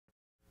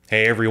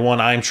Hey everyone,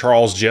 I'm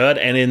Charles Judd,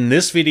 and in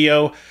this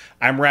video,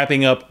 I'm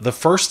wrapping up the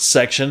first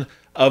section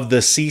of the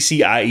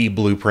CCIE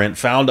blueprint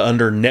found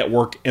under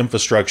Network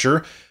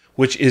Infrastructure,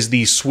 which is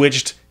the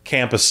switched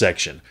campus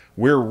section.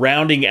 We're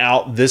rounding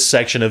out this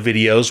section of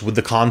videos with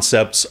the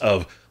concepts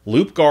of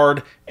loop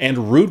guard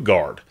and root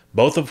guard,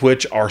 both of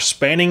which are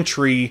spanning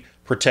tree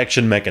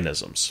protection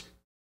mechanisms.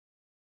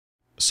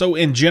 So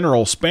in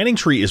general, spanning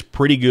tree is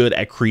pretty good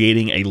at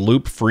creating a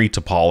loop-free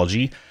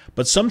topology,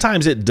 but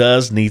sometimes it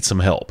does need some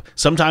help.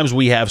 Sometimes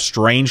we have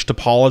strange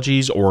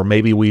topologies, or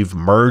maybe we've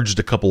merged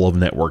a couple of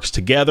networks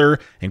together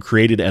and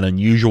created an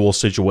unusual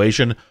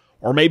situation,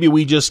 or maybe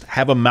we just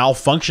have a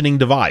malfunctioning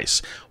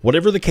device.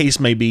 Whatever the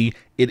case may be,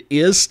 it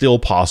is still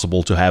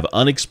possible to have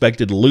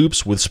unexpected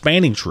loops with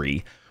spanning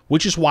tree,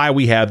 which is why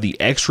we have the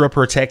extra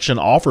protection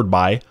offered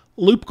by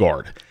loop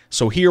guard.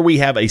 So here we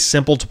have a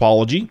simple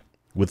topology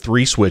with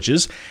 3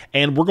 switches,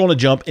 and we're going to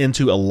jump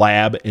into a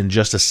lab in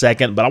just a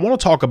second, but I want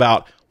to talk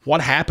about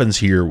what happens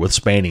here with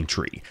spanning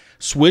tree.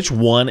 Switch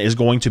 1 is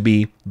going to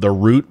be the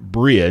root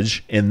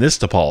bridge in this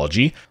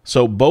topology,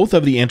 so both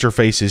of the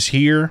interfaces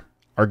here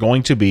are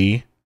going to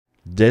be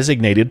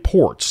designated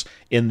ports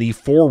in the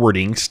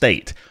forwarding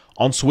state.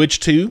 On switch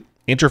 2,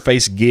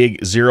 interface gig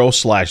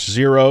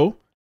 0/0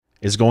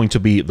 is going to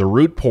be the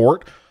root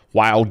port,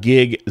 while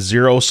gig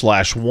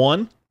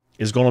 0/1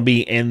 is going to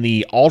be in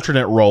the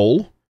alternate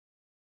role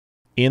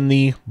in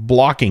the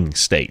blocking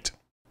state.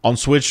 On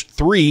switch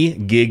 3,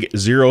 gig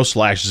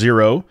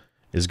 0/0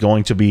 is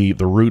going to be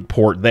the root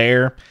port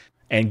there,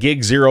 and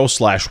gig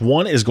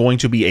 0/1 is going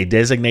to be a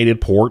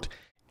designated port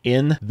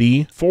in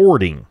the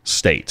forwarding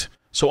state.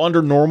 So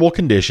under normal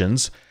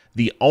conditions,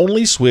 the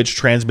only switch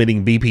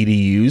transmitting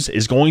BPDUs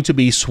is going to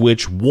be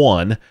switch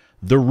 1,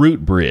 the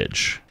root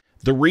bridge.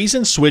 The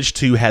reason switch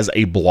 2 has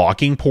a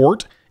blocking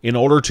port in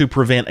order to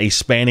prevent a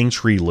spanning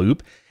tree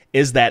loop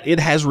is that it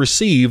has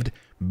received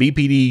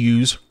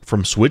BPDUs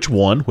from switch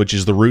 1, which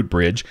is the root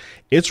bridge.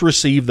 It's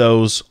received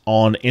those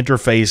on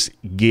interface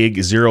gig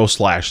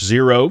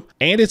 0/0,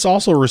 and it's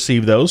also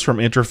received those from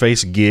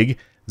interface gig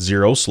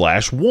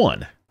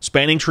 0/1.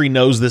 Spanning tree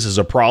knows this is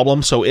a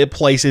problem, so it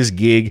places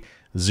gig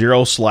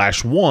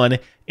 0/1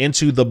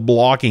 into the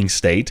blocking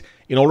state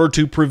in order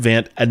to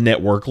prevent a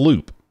network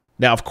loop.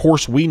 Now, of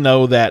course, we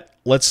know that,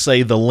 let's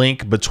say the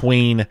link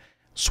between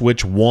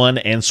switch 1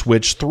 and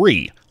switch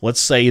 3, let's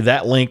say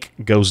that link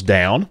goes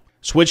down.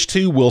 Switch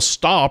 2 will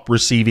stop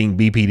receiving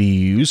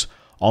BPDUs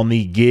on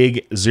the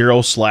gig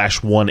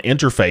 0/1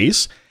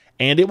 interface,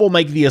 and it will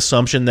make the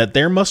assumption that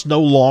there must no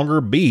longer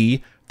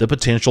be the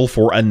potential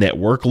for a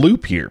network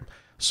loop here.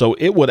 So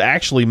it would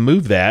actually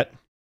move that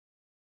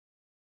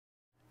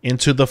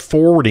into the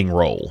forwarding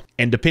role.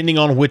 And depending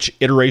on which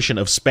iteration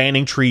of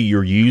spanning tree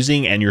you're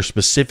using and your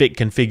specific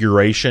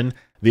configuration,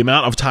 the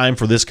amount of time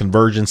for this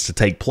convergence to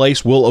take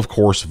place will of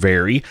course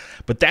vary,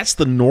 but that's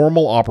the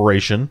normal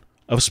operation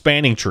of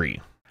spanning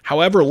tree.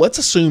 However, let's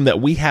assume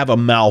that we have a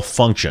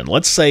malfunction.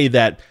 Let's say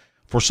that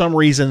for some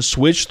reason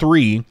switch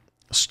 3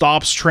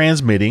 stops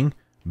transmitting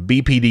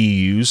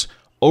BPDUs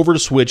over to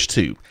switch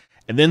 2.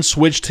 And then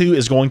switch 2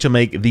 is going to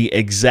make the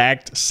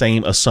exact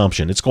same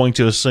assumption. It's going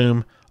to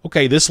assume,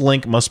 okay, this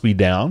link must be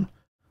down,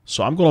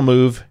 so I'm going to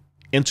move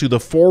into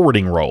the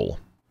forwarding role.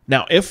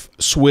 Now, if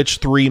switch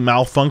 3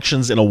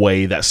 malfunctions in a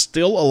way that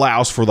still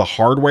allows for the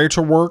hardware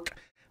to work,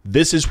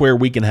 this is where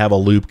we can have a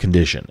loop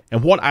condition.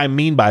 And what I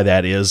mean by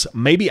that is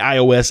maybe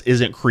iOS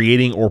isn't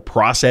creating or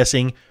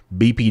processing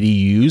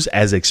BPDUs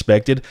as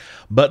expected,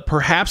 but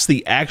perhaps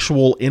the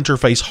actual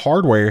interface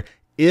hardware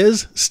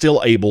is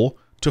still able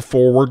to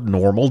forward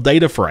normal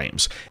data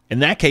frames. In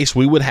that case,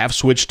 we would have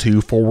switch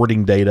 2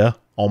 forwarding data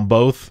on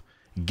both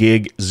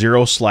gig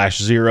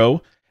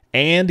 0/0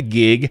 and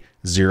gig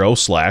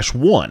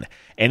 0/1.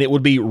 And it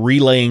would be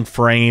relaying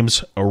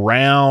frames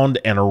around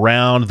and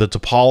around the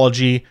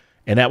topology,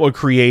 and that would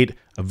create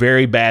a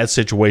very bad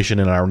situation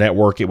in our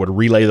network. It would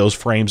relay those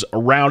frames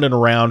around and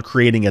around,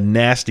 creating a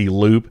nasty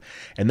loop.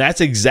 And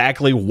that's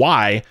exactly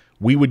why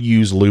we would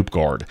use loop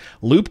guard.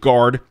 Loop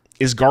guard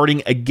is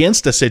guarding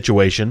against a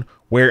situation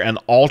where an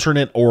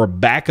alternate or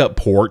backup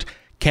port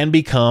can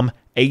become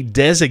a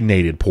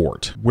designated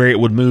port, where it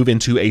would move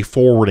into a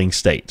forwarding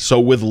state. So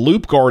with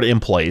loop guard in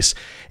place,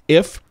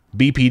 if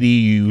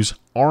BPDUs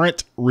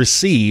aren't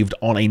received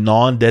on a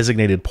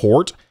non-designated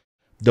port,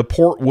 the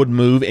port would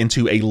move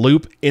into a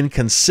loop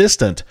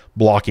inconsistent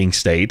blocking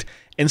state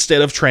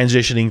instead of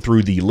transitioning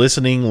through the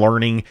listening,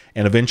 learning,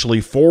 and eventually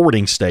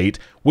forwarding state,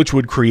 which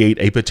would create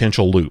a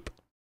potential loop.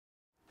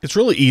 It's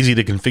really easy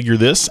to configure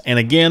this, and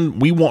again,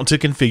 we want to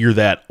configure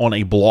that on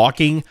a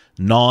blocking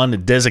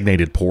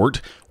non-designated port,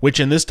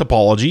 which in this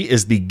topology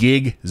is the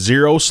gig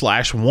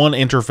 0/1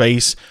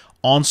 interface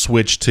on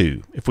switch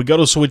 2. If we go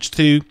to switch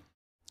 2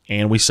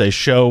 and we say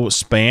show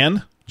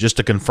span, just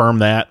to confirm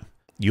that,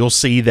 you'll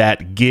see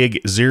that gig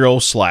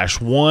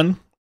 0/1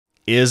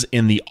 is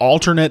in the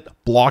alternate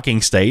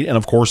blocking state, and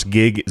of course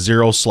gig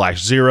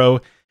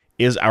 0/0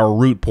 is our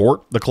root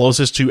port, the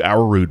closest to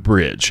our root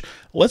bridge.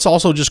 Let's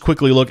also just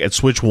quickly look at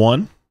switch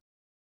 1,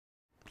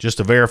 just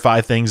to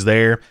verify things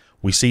there.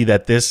 We see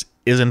that this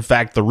is in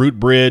fact the root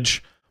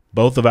bridge.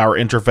 Both of our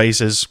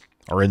interfaces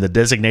are in the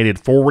designated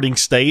forwarding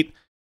state.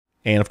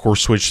 And of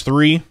course, switch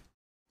 3,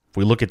 if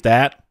we look at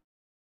that,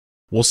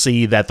 we'll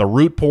see that the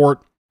root port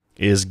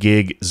is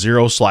gig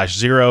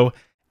 0/0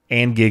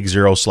 and gig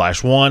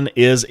 0/1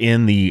 is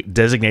in the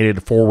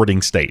designated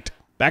forwarding state.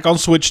 Back on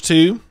switch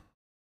 2,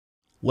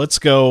 let's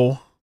go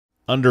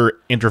under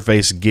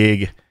interface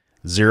gig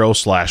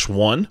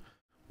 0/1,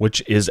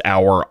 which is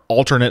our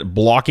alternate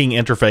blocking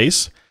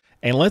interface.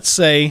 And let's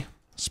say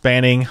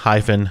spanning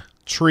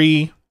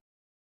 -tree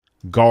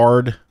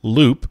guard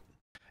loop.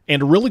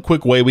 And a really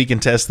quick way we can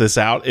test this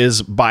out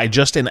is by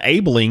just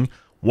enabling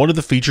one of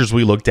the features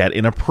we looked at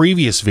in a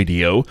previous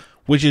video,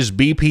 which is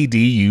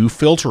Bpdu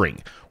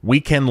filtering. We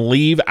can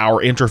leave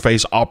our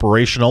interface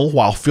operational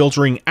while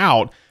filtering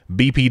out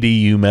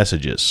Bpdu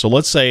messages. So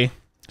let's say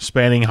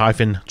spanning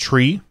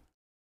 -tree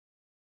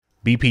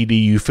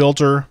Bpdu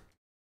filter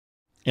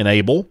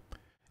enable.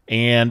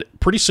 And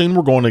pretty soon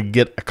we're going to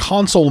get a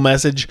console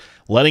message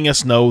letting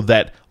us know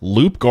that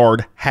loop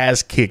guard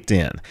has kicked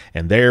in.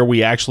 And there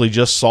we actually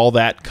just saw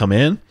that come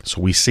in.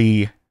 So we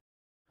see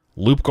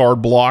loop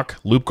guard block.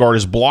 Loop guard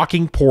is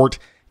blocking port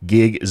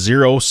gig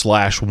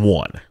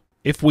 0/1.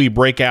 If we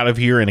break out of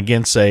here and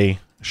again say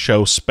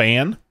show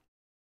span,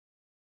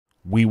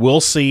 we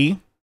will see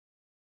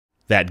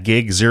that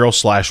gig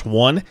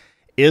 0/1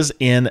 is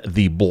in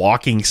the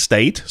blocking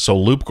state. So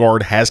loop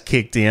guard has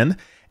kicked in.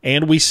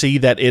 And we see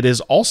that it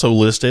is also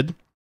listed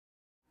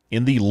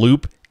in the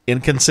loop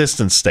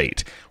inconsistent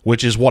state,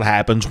 which is what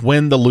happens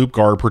when the loop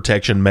guard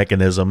protection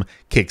mechanism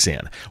kicks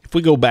in. If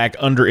we go back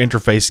under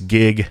interface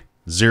gig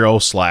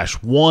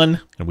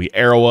 0/1 and we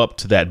arrow up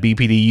to that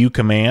Bpdu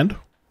command,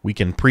 we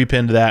can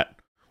prepend that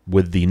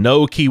with the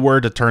no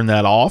keyword to turn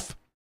that off.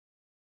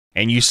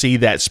 And you see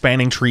that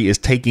spanning tree is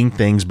taking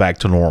things back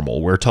to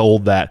normal. We're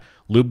told that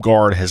loop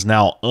guard has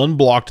now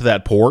unblocked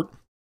that port.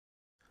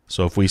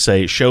 So if we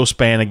say show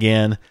span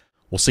again,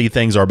 we'll see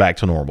things are back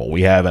to normal.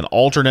 We have an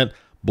alternate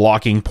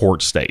blocking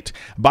port state.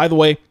 By the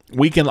way,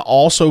 we can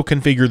also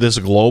configure this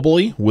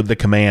globally with the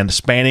command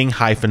spanning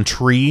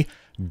 -tree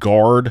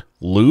guard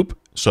loop.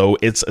 So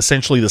it's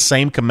essentially the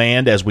same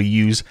command as we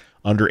use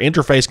under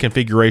interface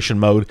configuration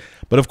mode,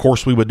 but of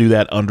course we would do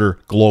that under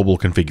global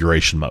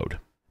configuration mode.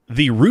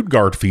 The root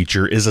guard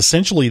feature is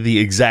essentially the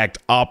exact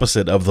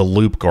opposite of the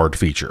loop guard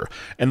feature,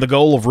 and the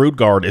goal of root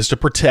guard is to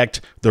protect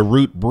the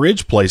root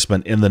bridge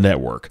placement in the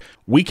network.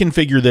 We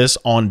configure this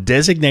on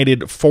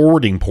designated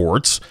forwarding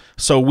ports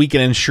so we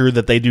can ensure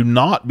that they do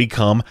not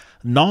become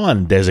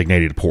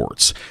non-designated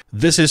ports.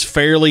 This is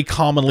fairly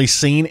commonly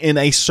seen in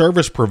a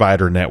service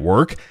provider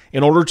network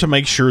in order to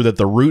make sure that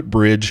the root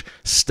bridge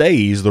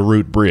stays the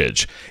root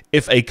bridge.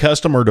 If a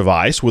customer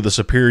device with a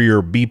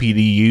superior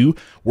Bpdu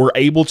were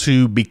able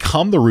to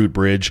become the root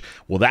bridge,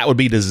 well, that would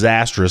be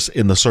disastrous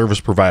in the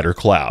service provider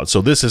cloud.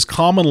 So this is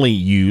commonly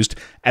used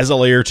as a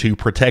layer 2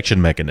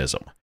 protection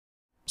mechanism.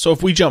 So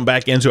if we jump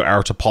back into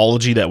our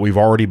topology that we've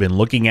already been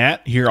looking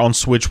at here on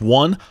switch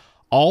 1,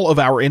 all of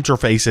our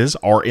interfaces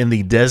are in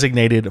the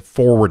designated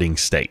forwarding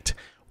state.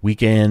 We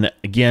can,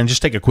 again,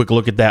 just take a quick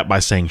look at that by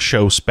saying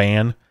show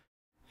span,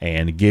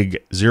 and gig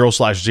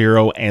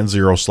 0/0 and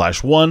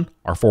 0/1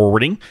 are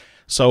forwarding.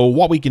 So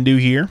what we can do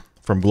here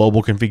from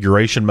global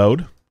configuration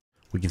mode,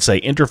 we can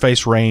say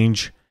interface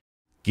range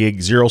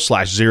gig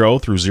 0/0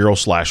 through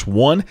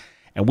 0/1,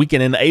 and we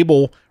can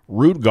enable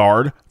root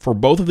guard for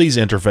both of these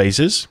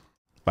interfaces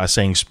by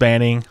saying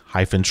spanning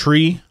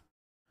 -tree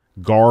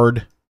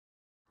guard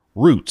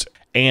root.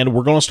 And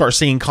we're going to start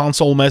seeing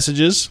console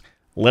messages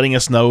letting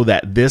us know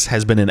that this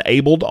has been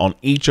enabled on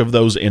each of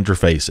those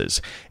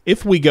interfaces.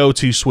 If we go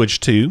to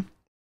switch 2,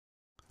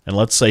 and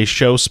let's say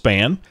show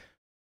span,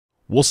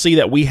 we'll see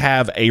that we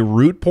have a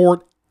root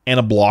port and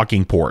a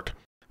blocking port.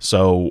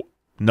 So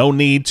no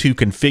need to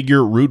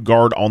configure root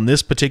guard on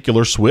this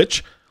particular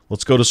switch.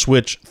 Let's go to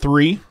switch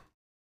 3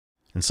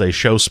 and say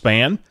show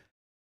span.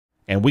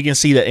 And we can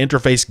see that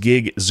interface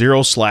gig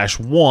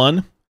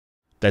 0/1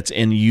 that's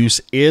in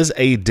use is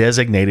a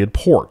designated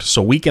port.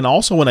 So we can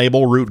also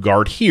enable root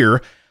guard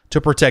here to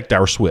protect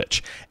our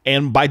switch.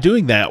 And by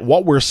doing that,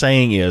 what we're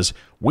saying is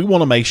we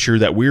want to make sure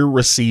that we're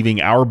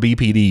receiving our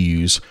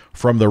Bpdus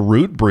from the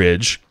root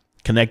bridge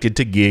connected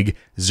to gig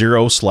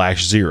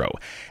 0/0.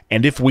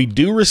 And if we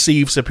do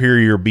receive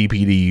superior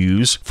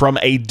Bpdus from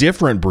a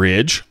different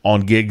bridge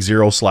on gig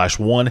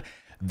 0/1,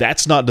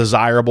 that's not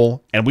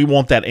desirable, and we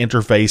want that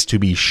interface to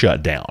be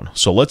shut down.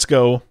 So let's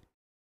go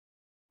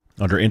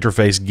under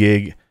interface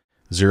gig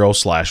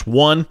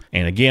 0/1,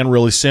 and again,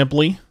 really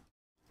simply,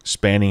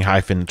 spanning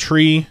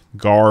 -tree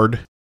guard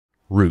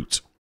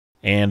root.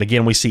 And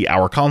again, we see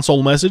our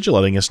console message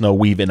letting us know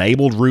we've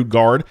enabled root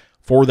guard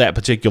for that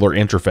particular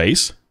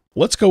interface.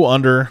 Let's go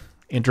under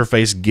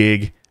interface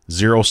gig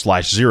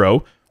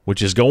 0/0,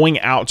 which is going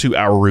out to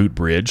our root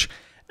bridge,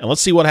 and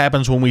let's see what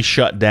happens when we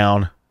shut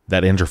down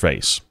that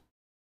interface.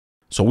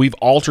 So we've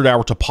altered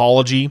our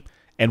topology,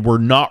 and we're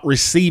not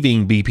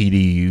receiving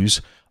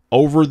Bpdus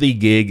over the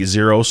gig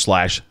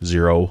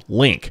 0/0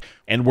 link.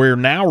 And we're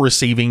now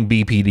receiving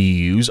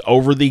BPDUs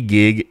over the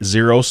gig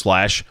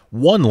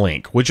 0/1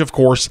 link, which of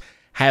course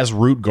has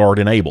root guard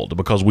enabled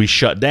because we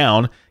shut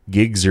down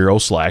gig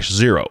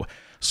 0/0.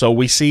 So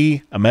we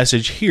see a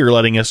message here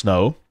letting us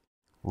know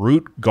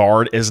root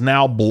guard is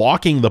now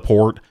blocking the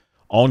port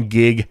on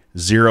gig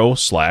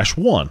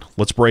 0/1.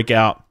 Let's break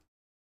out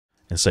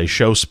and say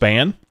show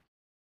span.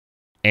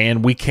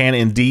 And we can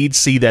indeed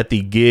see that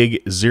the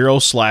gig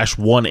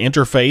 0/1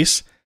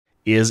 interface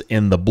is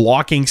in the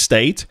blocking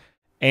state.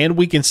 And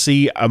we can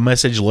see a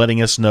message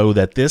letting us know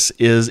that this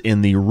is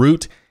in the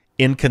root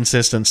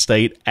inconsistent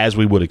state as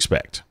we would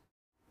expect.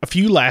 A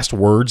few last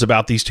words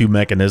about these two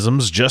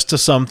mechanisms just to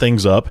sum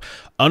things up.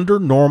 Under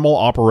normal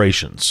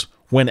operations,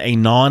 when a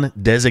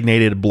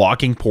non-designated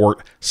blocking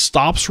port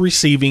stops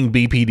receiving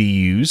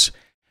BPDUs,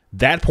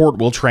 that port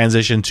will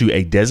transition to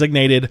a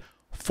designated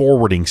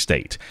forwarding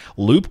state.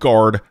 Loop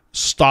guard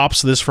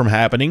stops this from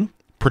happening,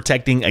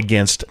 protecting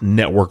against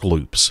network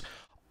loops.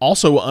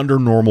 Also, under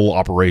normal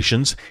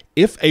operations,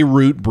 if a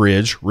root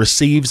bridge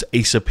receives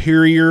a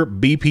superior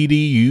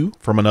BPDU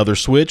from another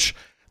switch,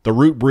 the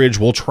root bridge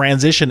will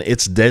transition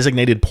its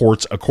designated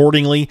ports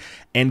accordingly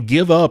and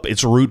give up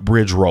its root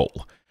bridge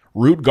role.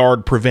 Root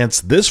guard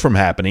prevents this from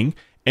happening,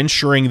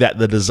 ensuring that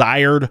the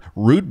desired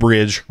root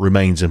bridge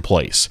remains in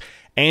place.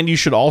 And you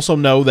should also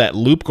know that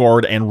loop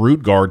guard and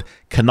root guard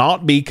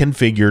cannot be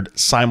configured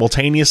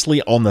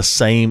simultaneously on the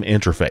same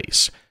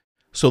interface.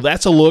 So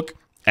that's a look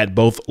at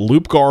both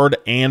loop guard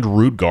and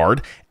root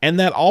guard, and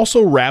that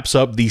also wraps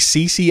up the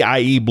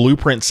CCIE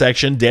blueprint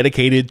section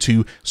dedicated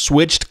to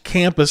switched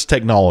campus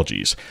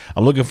technologies.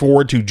 I'm looking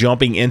forward to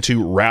jumping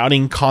into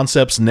routing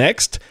concepts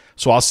next,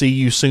 so I'll see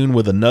you soon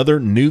with another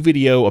new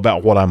video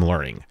about what I'm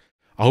learning.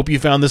 I hope you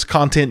found this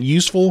content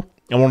useful,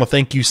 and want to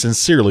thank you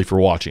sincerely for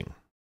watching.